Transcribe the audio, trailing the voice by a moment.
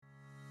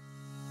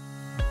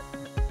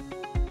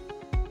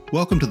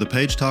Welcome to the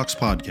Page Talks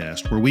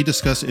podcast, where we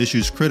discuss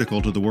issues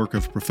critical to the work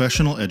of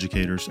professional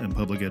educators and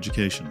public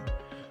education.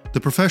 The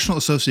Professional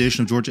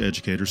Association of Georgia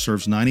Educators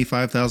serves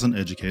 95,000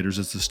 educators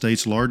as the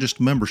state's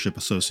largest membership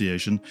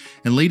association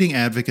and leading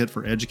advocate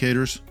for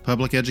educators,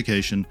 public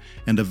education,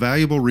 and a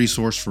valuable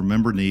resource for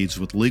member needs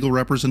with legal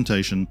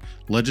representation,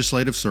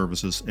 legislative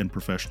services, and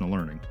professional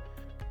learning.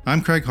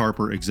 I'm Craig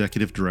Harper,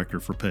 Executive Director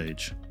for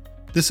Page.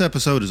 This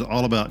episode is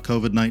all about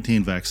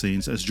COVID-19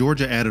 vaccines, as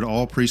Georgia added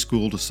all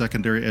preschool to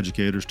secondary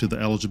educators to the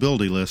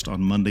eligibility list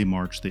on Monday,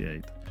 March the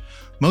 8th.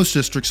 Most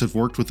districts have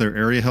worked with their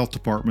area health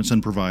departments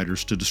and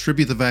providers to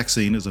distribute the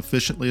vaccine as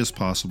efficiently as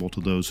possible to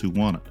those who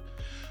want it.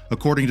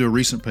 According to a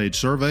recent Page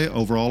survey,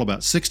 overall about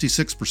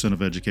 66%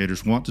 of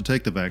educators want to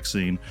take the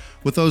vaccine,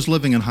 with those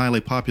living in highly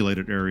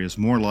populated areas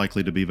more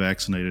likely to be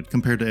vaccinated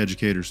compared to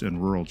educators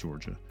in rural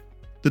Georgia.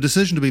 The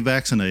decision to be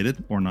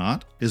vaccinated, or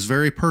not, is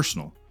very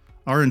personal.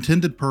 Our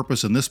intended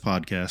purpose in this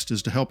podcast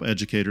is to help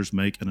educators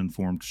make an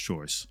informed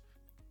choice.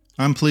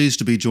 I'm pleased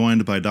to be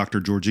joined by Dr.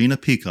 Georgina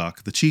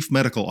Peacock, the Chief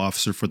Medical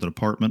Officer for the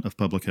Department of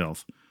Public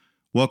Health.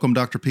 Welcome,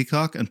 Dr.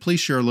 Peacock, and please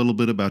share a little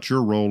bit about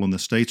your role in the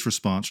state's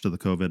response to the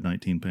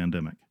COVID-19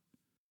 pandemic.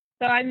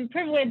 So I'm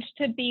privileged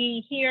to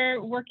be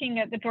here working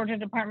at the Georgia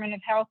Department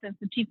of Health as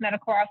the Chief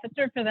Medical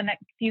Officer for the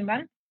next few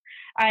months.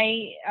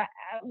 I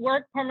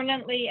work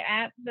permanently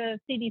at the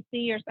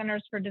CDC, or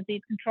Centers for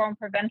Disease Control and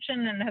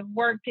Prevention, and have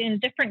worked in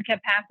different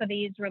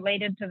capacities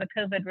related to the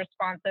COVID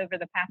response over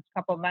the past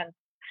couple months.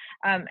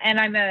 And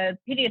I'm a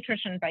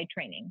pediatrician by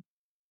training.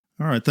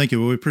 All right, thank you.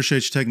 Well, we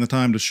appreciate you taking the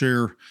time to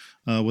share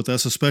with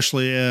us,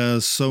 especially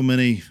as so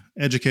many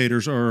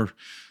educators are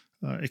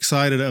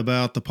excited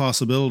about the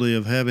possibility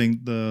of having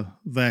the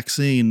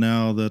vaccine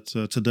now that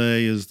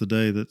today is the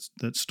day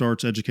that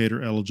starts educator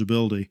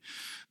eligibility.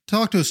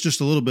 Talk to us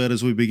just a little bit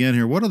as we begin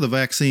here. What are the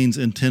vaccines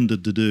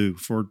intended to do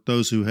for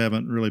those who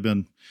haven't really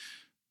been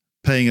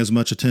paying as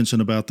much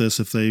attention about this,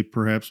 if they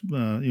perhaps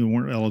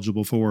weren't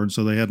eligible for, and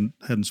so they hadn't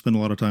spent a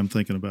lot of time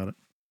thinking about it?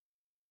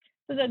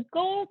 So the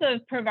goals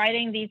of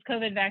providing these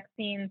COVID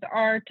vaccines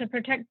are to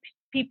protect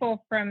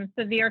people from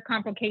severe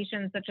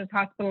complications such as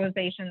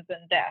hospitalizations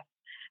and death.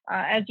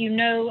 As you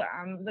know,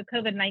 the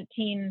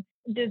COVID-19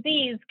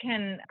 disease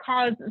can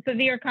cause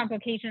severe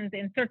complications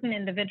in certain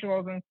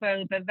individuals, and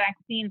so the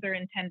vaccines are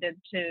intended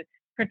to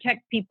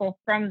protect people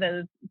from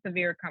those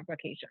severe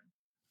complications.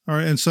 All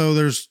right, and so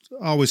there's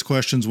always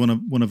questions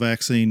when a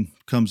vaccine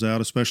comes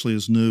out, especially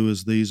as new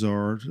as these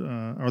are.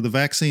 Are the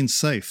vaccines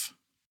safe?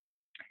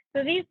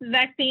 So these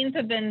vaccines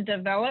have been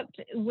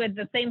developed with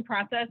the same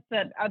process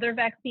that other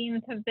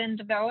vaccines have been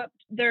developed.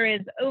 There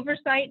is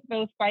oversight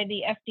both by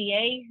the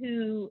FDA,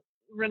 who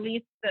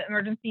released the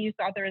emergency use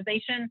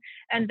authorization.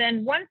 And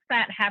then once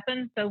that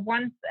happens, so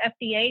once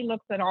FDA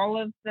looks at all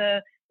of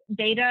the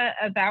data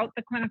about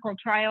the clinical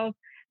trials,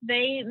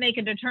 they make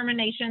a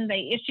determination,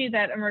 they issue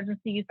that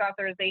emergency use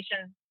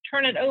authorization,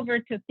 turn it over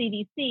to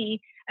CDC,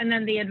 and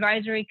then the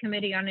Advisory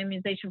Committee on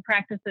Immunization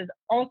Practices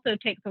also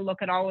takes a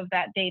look at all of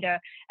that data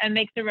and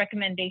makes a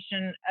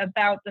recommendation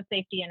about the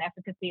safety and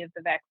efficacy of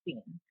the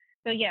vaccine.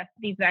 So yes,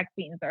 these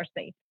vaccines are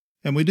safe.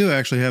 And we do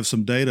actually have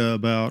some data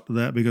about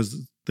that,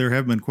 because there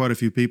have been quite a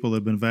few people that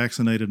have been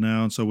vaccinated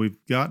now, and so we've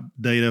got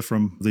data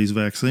from these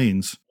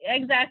vaccines.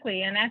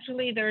 Exactly. And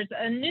actually, there's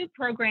a new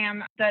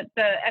program that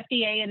the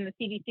FDA and the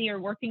CDC are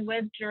working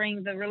with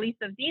during the release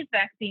of these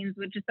vaccines,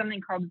 which is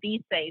something called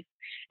V-Safe.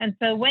 And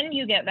so when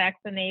you get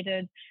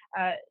vaccinated,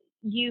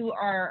 you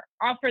are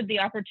offered the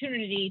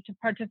opportunity to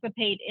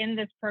participate in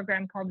this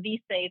program called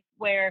V-Safe,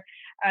 where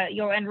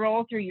you'll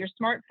enroll through your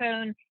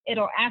smartphone.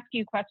 It'll ask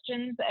you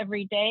questions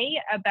every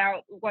day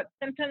about what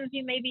symptoms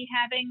you may be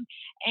having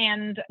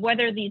and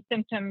whether these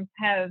symptoms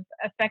have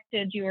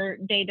affected your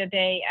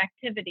day-to-day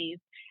activities.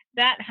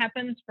 That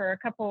happens for a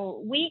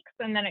couple weeks,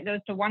 and then it goes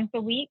to once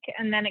a week,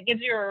 and then it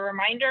gives you a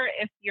reminder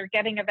if you're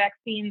getting a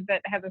vaccine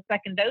that has a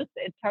second dose.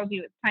 It tells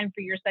you it's time for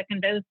your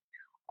second dose.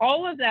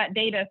 All of that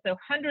data, so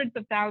hundreds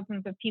of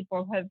thousands of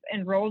people have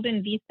enrolled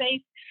in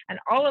V-Safe, and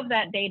all of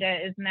that data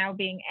is now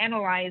being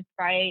analyzed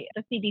by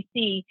the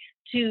CDC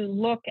to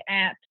look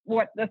at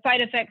what the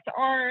side effects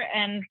are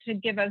and to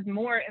give us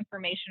more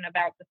information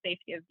about the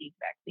safety of these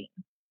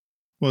vaccines.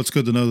 Well, it's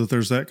good to know that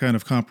there's that kind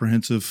of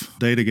comprehensive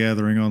data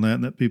gathering on that,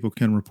 and that people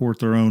can report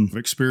their own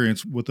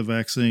experience with the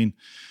vaccine.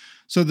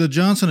 So the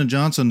Johnson &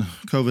 Johnson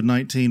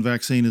COVID-19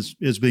 vaccine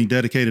is being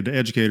dedicated to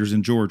educators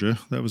in Georgia.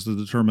 That was the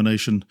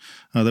determination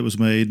that was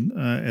made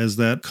as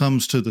that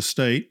comes to the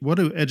state. What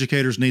do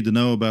educators need to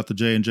know about the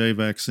J&J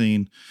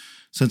vaccine,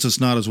 since it's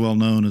not as well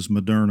known as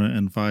Moderna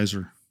and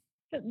Pfizer?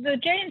 The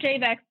J&J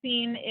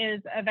vaccine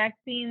is a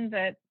vaccine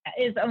that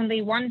is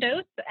only one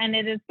dose, and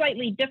it is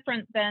slightly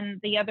different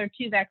than the other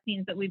two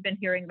vaccines that we've been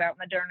hearing about,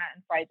 Moderna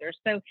and Pfizer.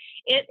 So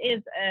it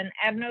is an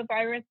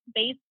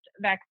adenovirus-based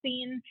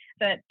vaccine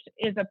that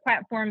is a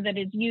platform that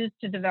is used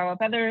to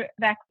develop other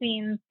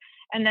vaccines.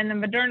 And then the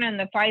Moderna and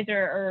the Pfizer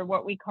are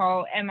what we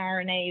call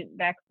mRNA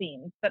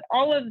vaccines. But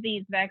all of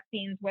these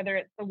vaccines, whether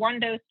it's the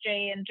 1-dose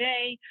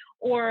J&J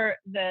or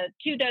the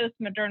 2-dose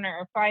Moderna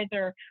or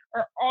Pfizer,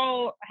 are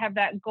all have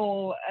that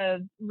goal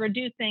of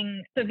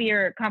reducing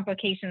severe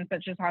complications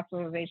such as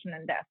hospitalization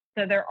and death.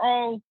 So they're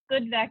all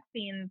good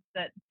vaccines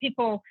that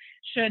people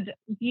should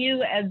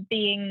view as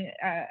being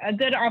a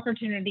good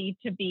opportunity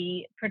to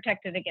be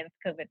protected against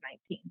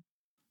COVID-19.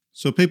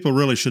 So people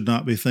really should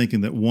not be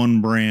thinking that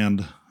one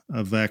brand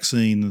of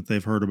vaccine that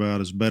they've heard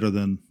about is better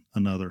than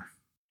another.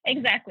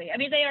 Exactly. I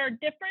mean, they are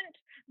different,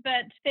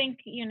 but think,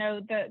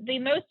 the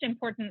most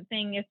important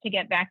thing is to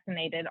get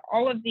vaccinated.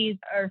 All of these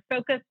are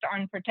focused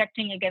on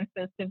protecting against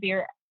those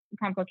severe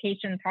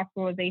complications,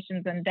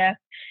 hospitalizations, and death.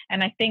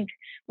 And I think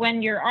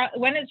when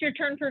it's your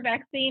turn for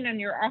vaccine and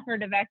you're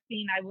offered a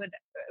vaccine, I would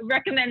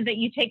recommend that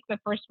you take the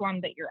first one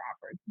that you're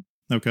offered.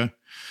 Okay.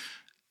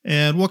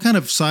 And what kind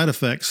of side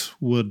effects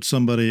would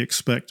somebody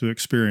expect to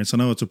experience? I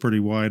know it's a pretty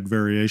wide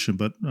variation,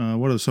 but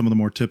what are some of the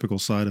more typical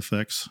side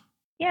effects?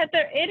 Yeah,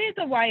 it is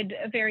a wide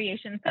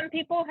variation. Some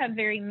people have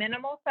very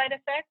minimal side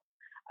effects.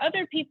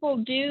 Other people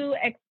do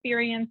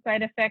experience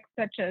side effects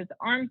such as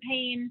arm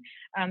pain,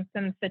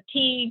 some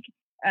fatigue,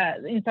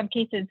 in some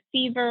cases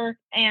fever,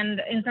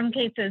 and in some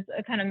cases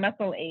kind of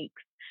muscle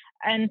aches.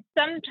 And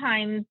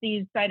sometimes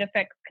these side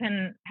effects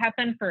can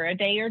happen for a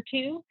day or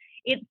two.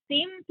 It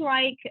seems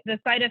like the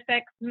side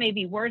effects may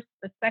be worse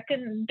the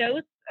second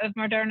dose of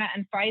Moderna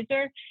and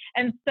Pfizer.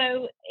 And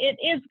so it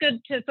is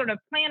good to sort of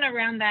plan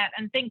around that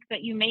and think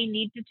that you may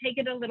need to take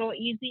it a little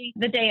easy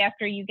the day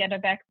after you get a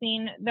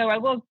vaccine. Though I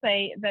will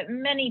say that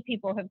many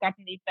people have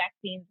gotten these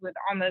vaccines with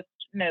almost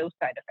no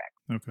side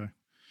effects. Okay.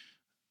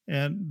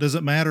 And does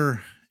it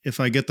matter if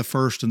I get the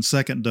first and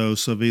second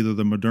dose of either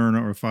the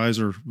Moderna or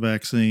Pfizer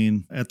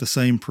vaccine at the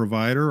same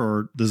provider,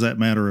 or does that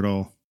matter at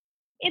all?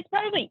 It's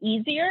probably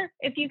easier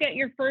if you get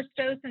your first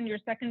dose and your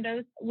second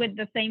dose with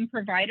the same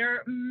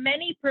provider.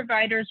 Many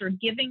providers are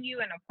giving you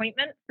an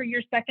appointment for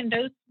your second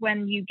dose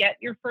when you get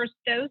your first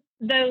dose.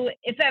 Though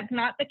if that's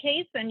not the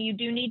case and you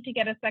do need to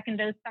get a second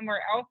dose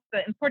somewhere else,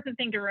 the important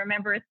thing to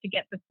remember is to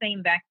get the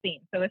same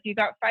vaccine. So if you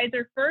got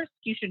Pfizer first,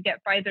 you should get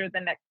Pfizer the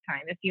next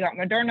time. If you got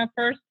Moderna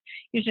first,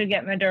 you should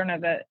get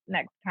Moderna the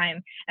next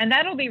time. And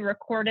that'll be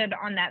recorded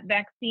on that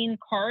vaccine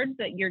card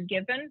that you're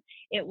given.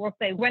 It will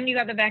say when you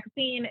got the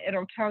vaccine,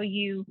 it'll tell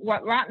you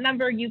what lot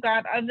number you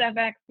got of that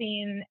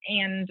vaccine,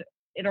 and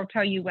it'll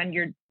tell you when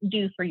you're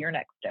due for your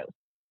next dose.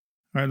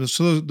 All right.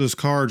 So those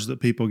cards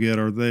that people get,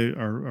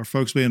 are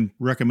folks being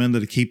recommended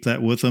to keep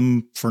that with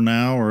them for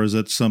now, or is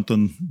it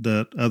something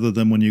that other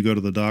than when you go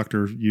to the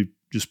doctor, you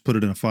just put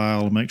it in a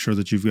file and make sure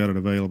that you've got it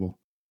available?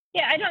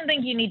 Yeah, I don't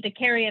think you need to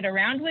carry it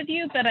around with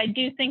you, but I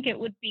do think it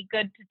would be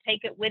good to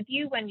take it with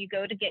you when you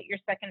go to get your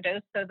second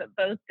dose so that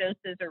both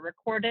doses are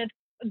recorded.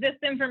 This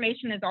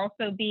information is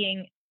also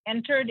being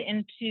entered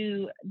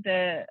into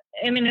the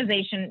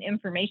immunization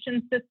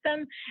information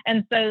system.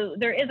 And so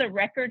there is a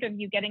record of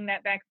you getting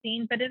that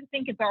vaccine, but I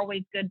think it's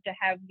always good to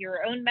have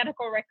your own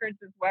medical records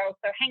as well.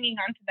 So hanging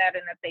on to that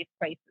in a safe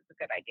place is a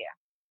good idea.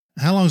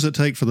 How long does it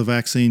take for the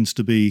vaccines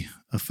to be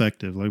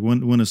effective? Like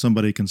when is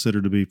somebody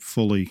considered to be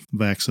fully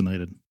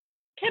vaccinated?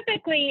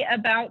 Typically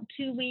about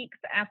 2 weeks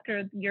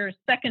after your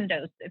second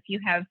dose, if you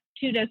have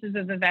 2 doses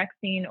of the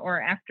vaccine, or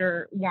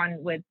after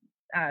one with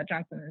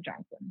Johnson &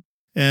 Johnson.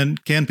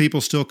 And can people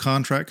still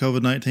contract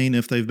COVID-19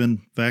 if they've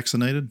been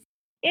vaccinated?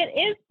 It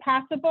is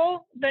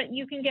possible that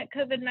you can get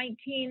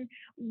COVID-19.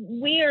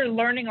 We are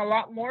learning a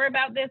lot more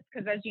about this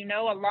because, as you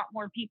know, a lot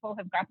more people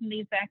have gotten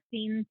these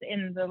vaccines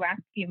in the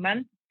last few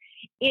months.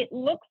 It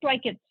looks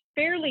like it's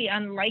fairly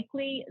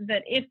unlikely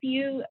that if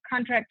you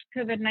contract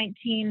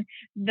COVID-19,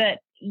 that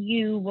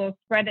you will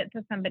spread it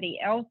to somebody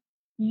else.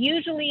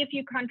 Usually, if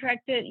you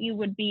contract it, you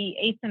would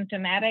be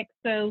asymptomatic.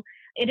 So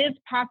it is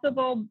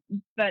possible,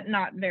 but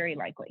not very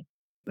likely.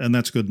 And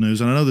that's good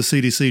news. And I know the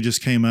CDC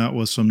just came out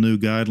with some new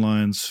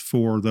guidelines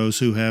for those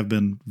who have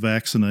been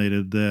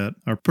vaccinated that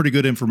are pretty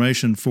good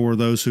information for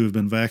those who have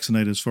been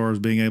vaccinated as far as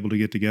being able to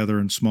get together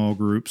in small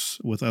groups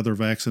with other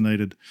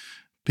vaccinated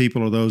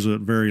people or those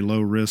at very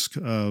low risk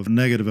of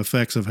negative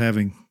effects of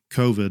having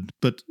COVID.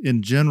 But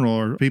in general,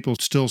 are people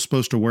still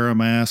supposed to wear a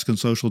mask and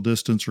social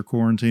distance or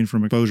quarantine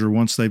from exposure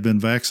once they've been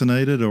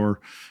vaccinated, or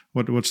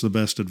what's the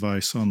best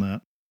advice on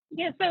that?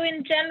 Yeah, so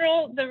in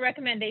general, the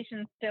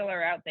recommendations still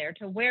are out there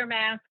to wear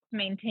masks,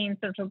 maintain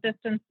social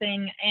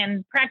distancing,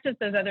 and practice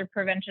those other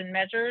prevention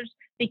measures,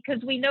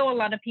 because we know a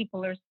lot of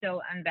people are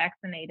still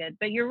unvaccinated.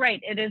 But you're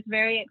right, it is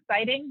very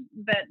exciting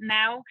that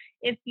now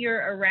if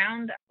you're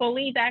around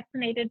fully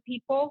vaccinated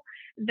people,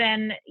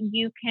 then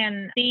you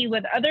can be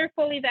with other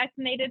fully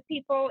vaccinated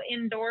people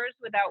indoors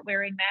without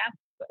wearing masks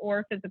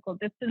or physical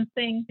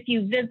distancing. If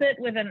you visit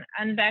with an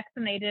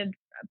unvaccinated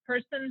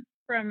person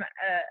from a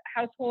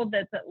household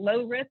that's at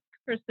low risk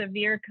for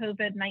severe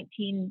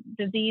COVID-19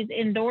 disease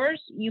indoors,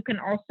 you can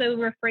also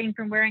refrain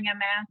from wearing a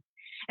mask.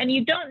 And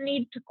you don't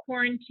need to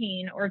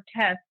quarantine or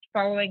test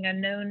following a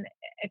known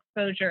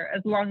exposure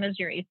as long as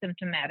you're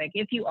asymptomatic.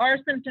 If you are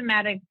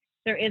symptomatic,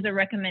 there is a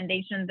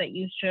recommendation that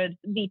you should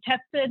be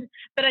tested.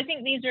 But I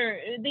think these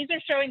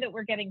are showing that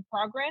we're getting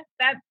progress.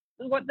 That's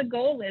what the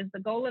goal is. The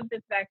goal of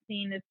this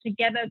vaccine is to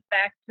get us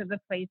back to the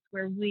place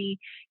where we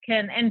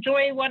can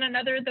enjoy one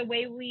another the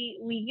way we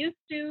used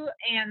to,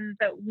 and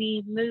that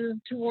we move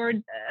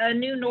towards a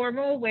new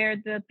normal where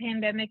the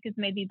pandemic is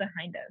maybe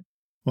behind us.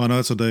 Well, I know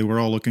it's a day we're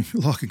all looking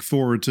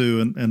forward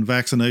to, and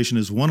vaccination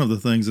is one of the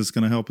things that's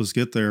going to help us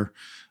get there.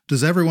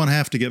 Does everyone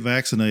have to get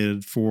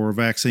vaccinated for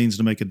vaccines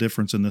to make a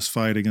difference in this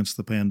fight against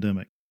the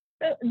pandemic?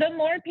 The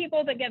more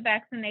people that get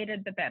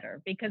vaccinated, the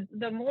better, because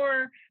the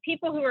more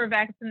people who are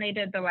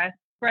vaccinated, the less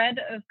spread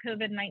of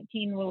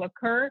COVID-19 will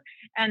occur.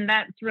 And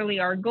that's really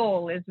our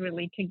goal, is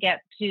really to get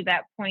to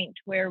that point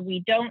where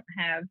we don't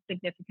have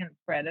significant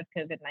spread of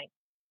COVID-19.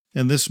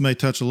 And this may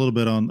touch a little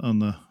bit on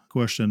the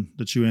question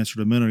that you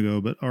answered a minute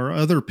ago, but are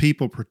other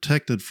people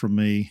protected from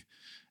me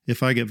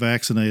if I get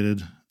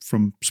vaccinated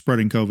from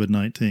spreading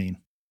COVID-19?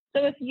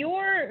 So if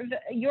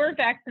you're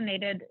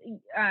vaccinated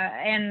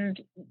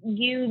and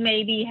you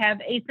maybe have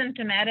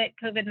asymptomatic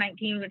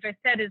COVID-19, which I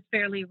said is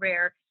fairly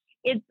rare,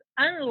 it's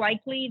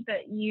unlikely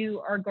that you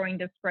are going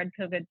to spread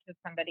COVID to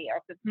somebody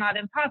else. It's not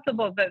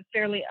impossible, but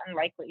fairly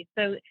unlikely.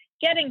 So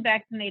getting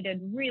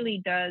vaccinated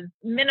really does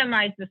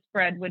minimize the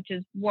spread, which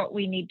is what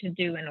we need to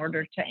do in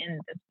order to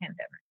end this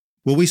pandemic.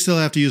 Will we still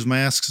have to use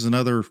masks and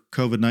other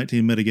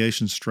COVID-19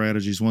 mitigation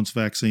strategies once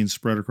vaccines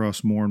spread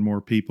across more and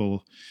more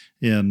people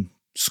in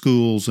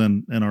schools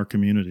and our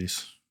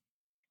communities?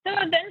 So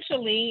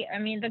eventually, I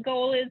mean, the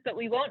goal is that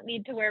we won't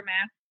need to wear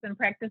masks and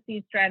practice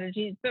these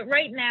strategies. But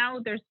right now,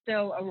 there's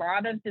still a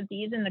lot of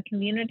disease in the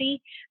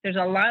community. There's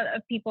a lot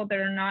of people that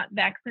are not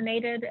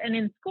vaccinated. And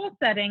in school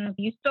settings,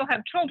 you still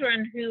have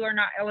children who are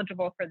not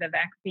eligible for the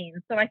vaccine.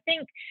 So I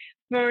think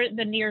for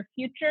the near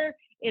future,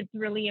 it's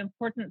really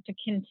important to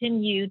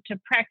continue to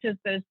practice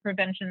those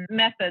prevention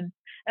methods,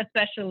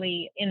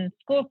 especially in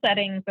school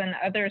settings and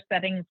other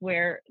settings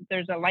where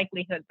there's a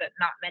likelihood that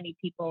not many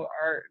people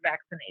are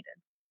vaccinated.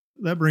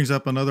 That brings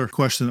up another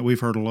question that we've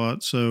heard a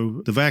lot.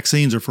 So the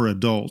vaccines are for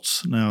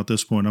adults now at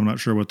this point. I'm not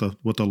sure what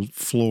the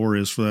floor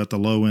is for that, the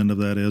low end of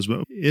that is,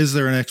 but is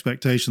there an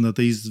expectation that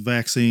these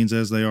vaccines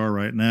as they are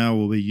right now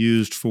will be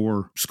used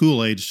for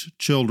school-aged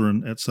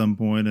children at some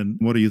point? And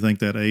what do you think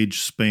that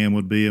age span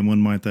would be, and when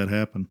might that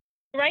happen?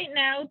 Right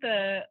now,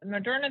 the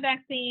Moderna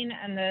vaccine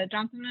and the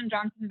Johnson &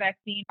 Johnson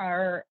vaccine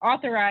are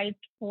authorized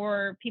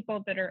for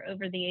people that are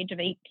over the age of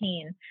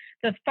 18.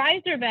 The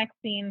Pfizer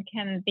vaccine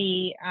can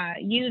be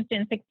used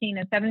in 16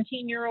 and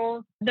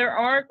 17-year-olds. There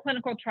are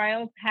clinical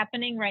trials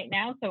happening right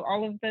now. So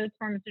all of those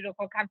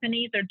pharmaceutical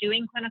companies are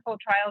doing clinical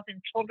trials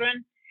in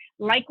children.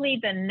 Likely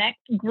the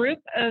next group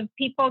of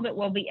people that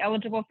will be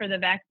eligible for the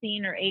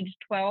vaccine are age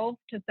 12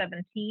 to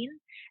 17.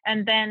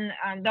 And then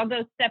they'll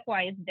go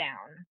stepwise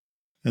down.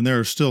 And there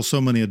are still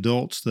so many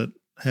adults that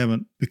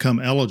haven't become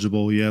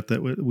eligible yet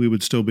that we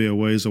would still be a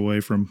ways away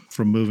from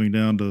moving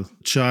down to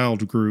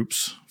child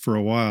groups for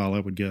a while, I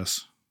would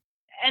guess.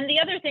 And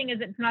the other thing is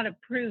it's not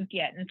approved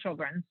yet in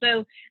children.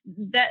 So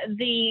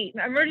the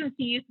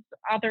emergency use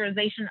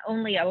authorization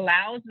only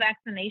allows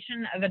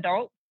vaccination of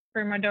adults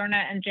for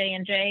Moderna and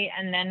J&J,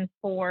 and then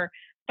for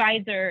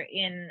Pfizer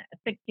in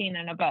 16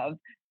 and above.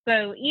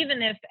 So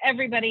even if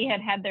everybody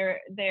had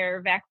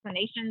their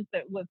vaccinations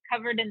that was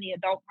covered in the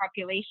adult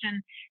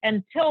population,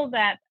 until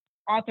that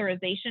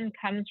authorization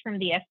comes from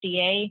the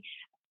FDA,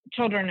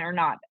 children are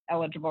not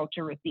eligible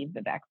to receive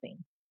the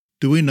vaccine.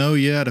 Do we know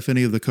yet if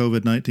any of the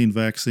COVID-19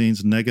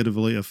 vaccines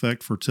negatively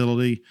affect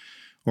fertility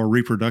or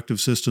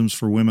reproductive systems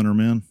for women or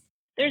men?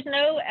 There's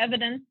no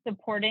evidence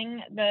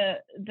supporting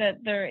that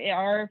there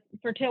are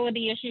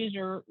fertility issues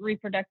or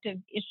reproductive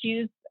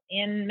issues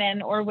in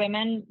men or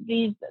women.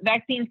 These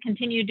vaccines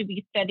continue to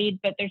be studied,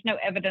 but there's no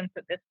evidence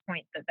at this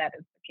point that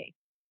is the case.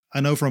 I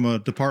know from a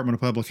Department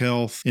of Public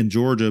Health in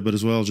Georgia, but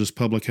as well as just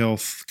public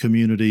health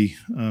community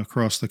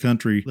across the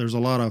country, there's a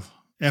lot of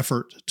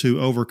effort to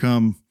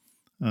overcome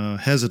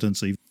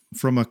hesitancy.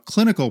 From a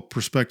clinical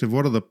perspective,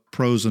 what are the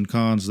pros and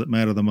cons that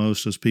matter the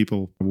most as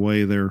people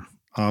weigh their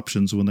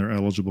options when they're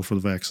eligible for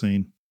the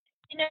vaccine?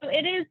 You know,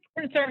 it is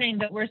concerning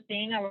that we're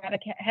seeing a lot of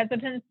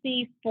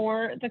hesitancy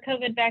for the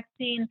COVID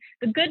vaccine.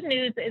 The good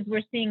news is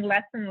we're seeing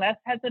less and less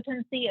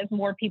hesitancy as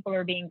more people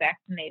are being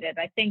vaccinated.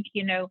 I think,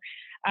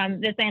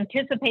 this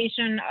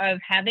anticipation of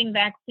having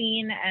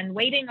vaccine and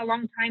waiting a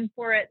long time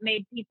for it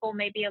made people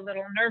maybe a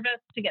little nervous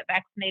to get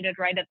vaccinated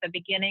right at the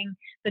beginning.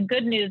 The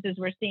good news is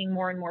we're seeing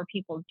more and more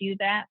people do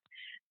that.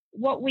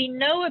 What we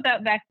know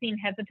about vaccine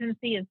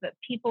hesitancy is that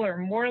people are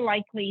more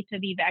likely to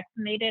be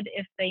vaccinated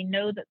if they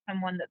know that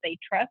someone that they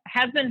trust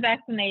has been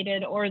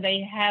vaccinated, or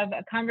they have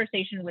a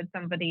conversation with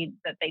somebody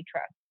that they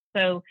trust.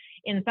 So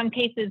in some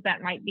cases,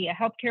 that might be a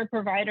healthcare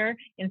provider.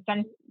 In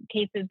some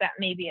cases, that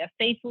may be a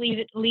faith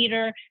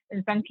leader.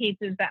 In some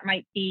cases, that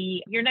might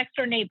be your next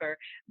door neighbor.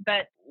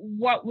 But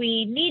what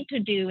we need to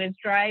do is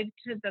drive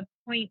to the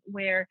point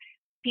where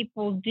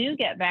people do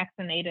get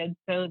vaccinated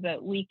so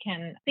that we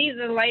can see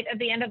the light at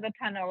the end of the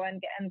tunnel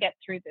and get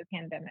through the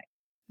pandemic.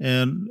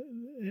 And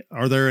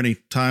are there any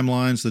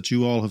timelines that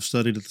you all have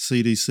studied at the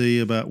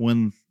CDC about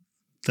when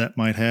that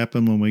might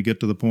happen when we get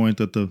to the point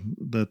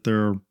that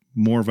there are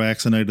more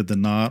vaccinated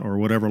than not, or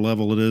whatever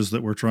level it is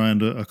that we're trying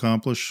to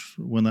accomplish,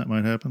 when that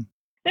might happen?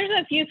 There's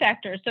a few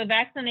factors. So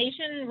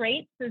vaccination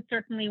rates is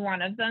certainly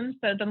one of them.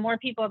 So the more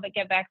people that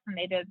get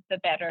vaccinated, the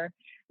better.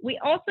 We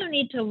also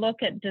need to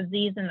look at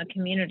disease in the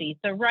community.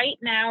 So right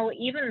now,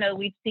 even though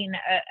we've seen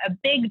a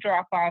big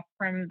drop off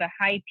from the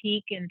high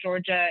peak in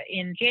Georgia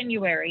in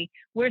January,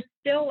 we're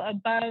still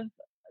above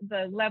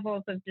the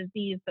levels of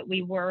disease that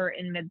we were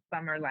in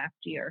midsummer last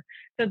year.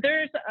 So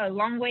there's a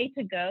long way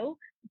to go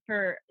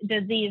for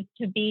disease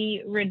to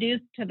be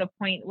reduced to the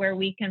point where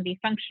we can be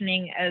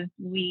functioning as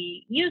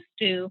we used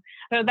to.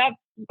 So that's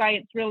why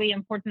it's really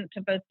important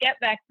to both get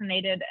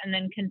vaccinated and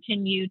then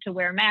continue to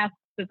wear masks,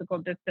 physical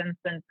distance,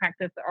 and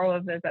practice all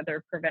of those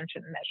other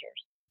prevention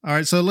measures. All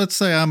right, so let's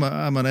say I'm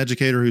an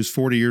educator who's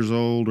 40 years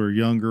old or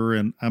younger,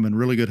 and I'm in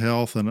really good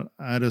health, and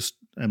I just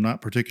am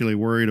not particularly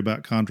worried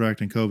about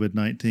contracting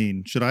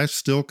COVID-19. Should I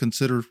still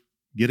consider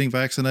getting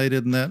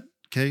vaccinated in that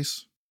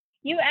case?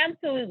 You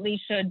absolutely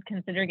should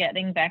consider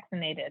getting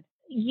vaccinated.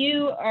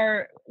 You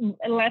are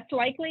less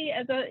likely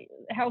as a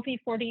healthy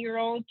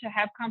 40-year-old to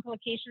have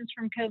complications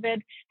from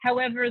COVID.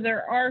 However,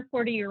 there are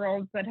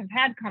 40-year-olds that have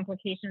had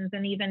complications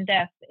and even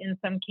deaths in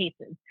some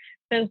cases.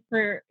 So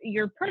for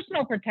your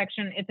personal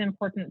protection, it's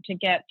important to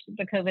get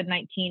the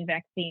COVID-19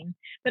 vaccine.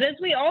 But as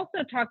we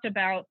also talked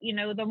about,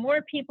 the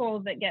more people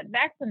that get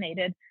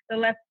vaccinated, the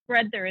less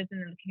spread there is in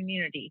the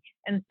community.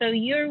 And so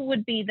you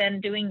would be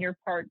then doing your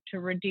part to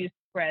reduce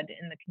spread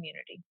in the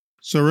community.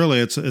 So really,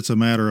 it's a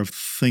matter of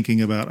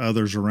thinking about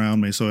others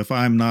around me. So if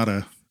I'm not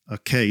a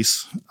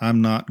case,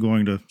 I'm not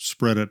going to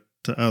spread it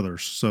to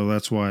others. So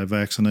that's why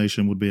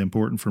vaccination would be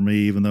important for me,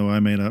 even though I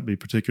may not be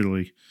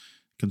particularly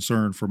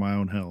concerned for my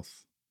own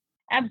health.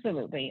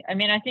 Absolutely. I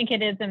mean, I think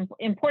it is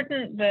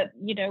important that,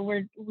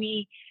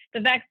 the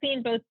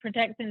vaccine both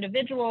protects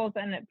individuals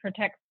and it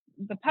protects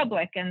the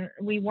public. And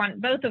we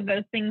want both of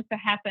those things to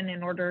happen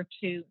in order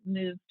to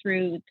move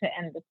through to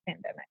end this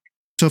pandemic.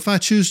 So if I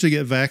choose to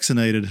get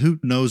vaccinated, who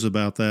knows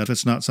about that if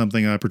it's not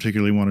something I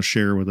particularly want to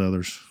share with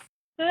others?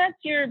 So that's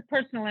your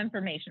personal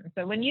information.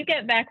 So when you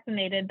get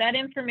vaccinated, that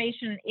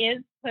information is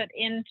put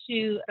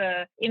into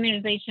the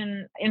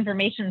immunization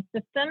information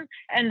system,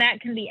 and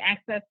that can be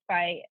accessed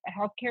by a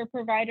healthcare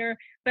provider.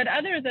 But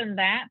other than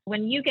that,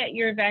 when you get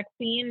your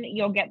vaccine,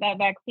 you'll get that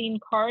vaccine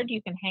card.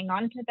 You can hang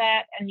on to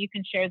that, and you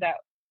can share that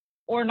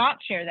or not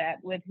share that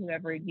with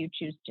whoever you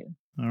choose to.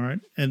 All right.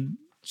 And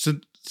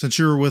since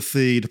you're with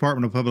the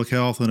Department of Public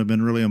Health and have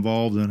been really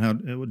involved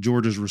in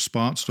Georgia's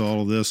response to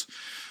all of this,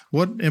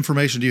 what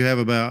information do you have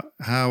about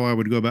how I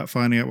would go about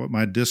finding out what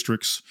my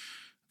district's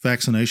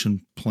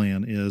vaccination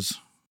plan is?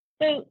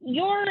 So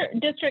your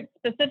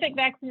district-specific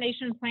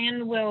vaccination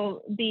plan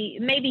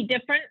may be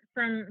different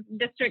from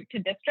district to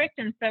district,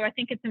 and so I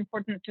think it's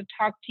important to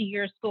talk to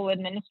your school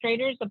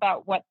administrators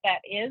about what that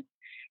is.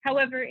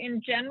 However,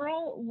 in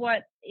general,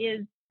 what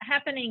is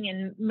happening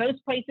in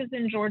most places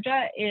in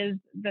Georgia is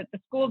that the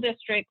school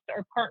districts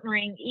are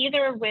partnering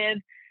either with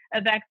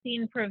a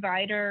vaccine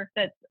provider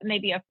that's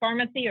maybe a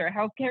pharmacy or a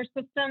healthcare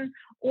system,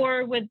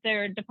 or with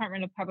their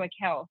Department of Public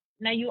Health.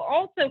 Now, you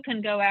also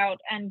can go out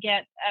and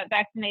get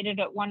vaccinated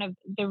at one of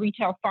the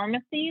retail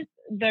pharmacies.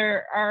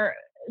 There are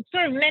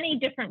sort of many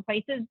different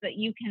places that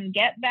you can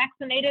get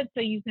vaccinated,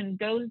 so you can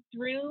go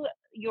through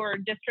your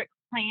district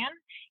plan.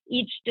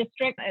 Each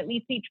district, at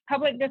least each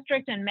public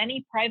district and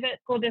many private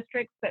school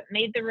districts that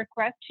made the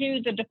request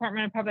to the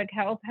Department of Public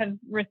Health have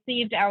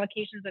received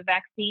allocations of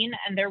vaccine,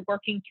 and they're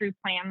working through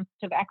plans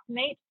to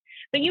vaccinate.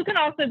 But you can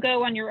also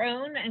go on your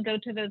own and go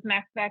to those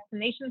mass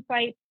vaccination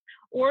sites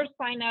or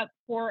sign up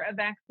for a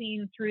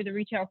vaccine through the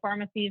retail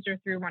pharmacies or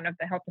through one of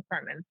the health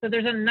departments. So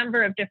there's a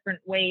number of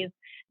different ways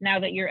now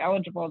that you're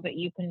eligible that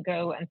you can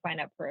go and sign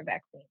up for a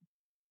vaccine.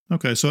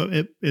 Okay, so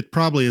it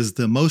probably is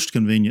the most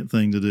convenient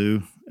thing to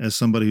do as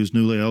somebody who's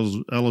newly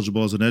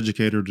eligible as an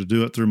educator to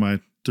do it through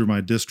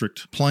my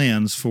district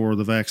plans for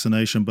the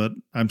vaccination, but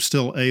I'm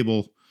still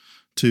able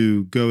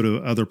to go to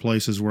other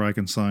places where I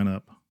can sign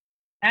up.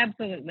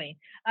 Absolutely.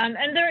 And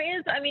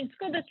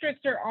school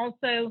districts are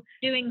also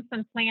doing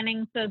some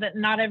planning so that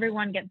not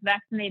everyone gets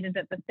vaccinated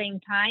at the same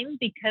time,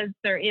 because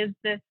there is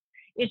this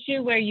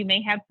issue where you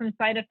may have some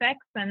side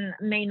effects and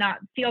may not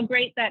feel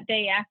great that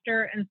day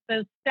after. And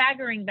so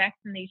staggering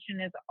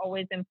vaccination is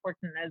always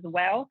important as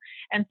well.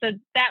 And so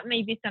that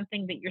may be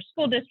something that your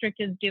school district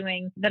is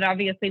doing that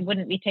obviously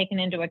wouldn't be taken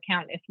into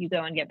account if you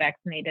go and get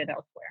vaccinated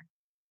elsewhere.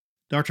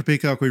 Dr.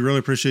 Peacock, we really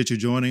appreciate you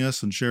joining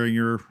us and sharing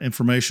your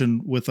information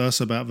with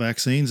us about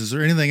vaccines. Is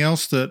there anything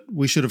else that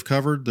we should have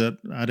covered that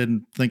I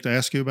didn't think to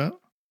ask you about?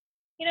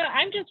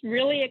 I'm just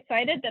really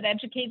excited that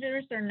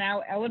educators are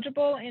now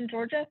eligible in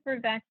Georgia for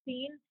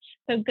vaccine.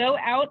 So go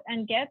out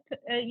and get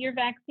your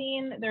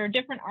vaccine. There are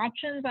different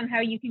options on how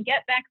you can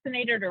get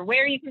vaccinated or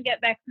where you can get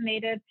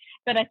vaccinated.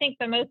 But I think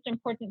the most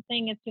important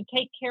thing is to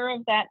take care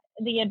of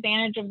the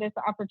advantage of this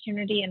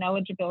opportunity and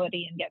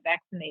eligibility and get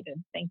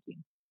vaccinated. Thank you.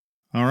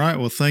 All right.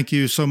 Well, thank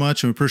you so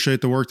much. And we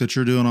appreciate the work that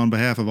you're doing on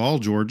behalf of all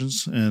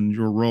Georgians and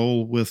your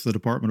role with the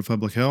Department of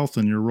Public Health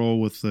and your role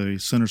with the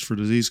Centers for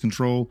Disease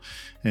Control.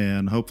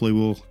 And hopefully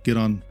we'll get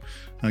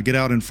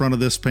out in front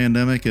of this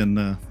pandemic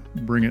and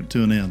bring it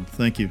to an end.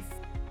 Thank you.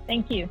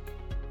 Thank you.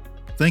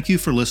 Thank you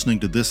for listening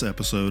to this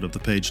episode of the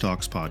Page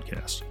Talks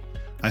podcast.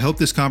 I hope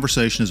this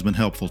conversation has been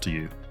helpful to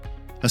you.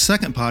 A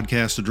second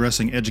podcast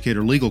addressing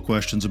educator legal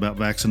questions about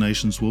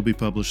vaccinations will be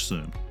published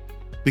soon.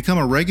 Become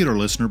a regular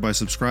listener by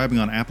subscribing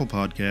on Apple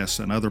Podcasts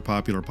and other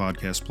popular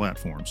podcast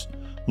platforms.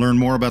 Learn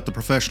more about the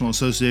Professional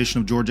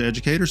Association of Georgia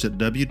Educators at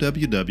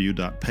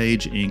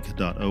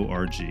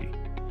www.pageinc.org.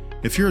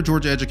 If you're a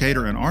Georgia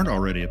educator and aren't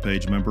already a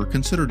Page member,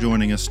 consider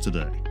joining us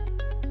today.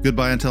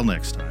 Goodbye until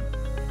next time.